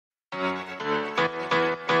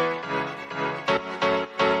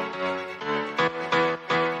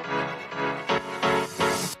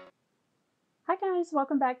guys,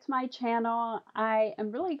 welcome back to my channel. I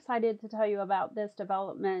am really excited to tell you about this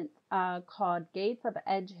development called Gates of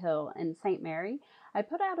Edgehill in St. Mary. I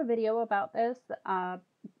put out a video about this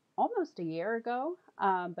almost a year ago,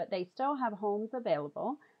 but they still have homes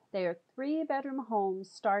available. They are 3-bedroom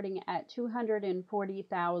homes starting at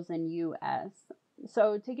 $240,000 US.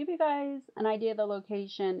 So to give you guys an idea of the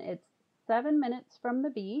location, it's 7 minutes from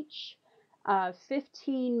the beach.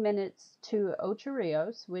 15 minutes to Ocho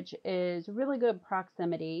Rios, which is really good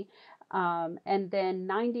proximity, and then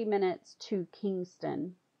 90 minutes to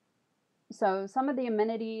Kingston. So some of the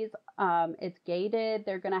amenities, it's gated.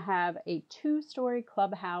 They're going to have a 2-story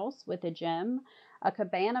clubhouse with a gym, a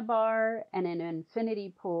cabana bar, and an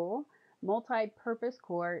infinity pool, multi-purpose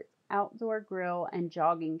courts, outdoor grill, and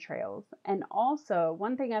jogging trails. And also,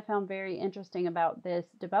 one thing I found very interesting about this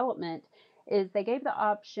development is they gave the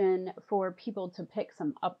option for people to pick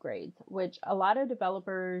some upgrades, which a lot of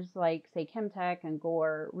developers like, say, Chemtech and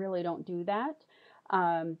Gore really don't do that.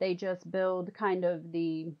 They just build kind of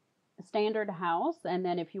the standard house, and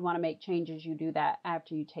then if you want to make changes, you do that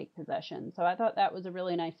after you take possession. So I thought that was a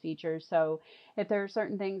really nice feature. So if there are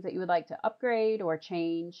certain things that you would like to upgrade or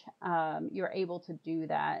change, you're able to do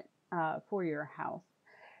that for your house.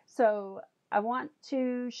 So I want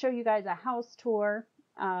to show you guys a house tour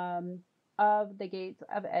of the Gates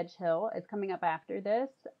of Edgehill. It's coming up after this,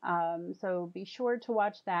 so be sure to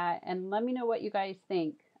watch that and let me know what you guys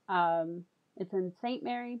think. It's in St.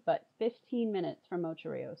 Mary, but 15 minutes from Ocho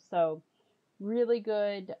Rios, so really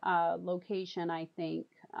good location, I think,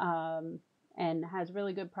 and has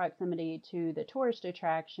really good proximity to the tourist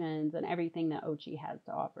attractions and everything that Ochi has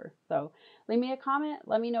to offer. So leave me a comment,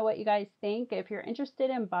 let me know what you guys think. If you're interested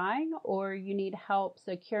in buying or you need help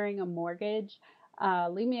securing a mortgage,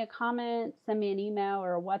 leave me a comment, send me an email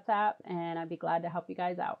or a WhatsApp, and I'd be glad to help you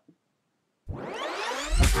guys out.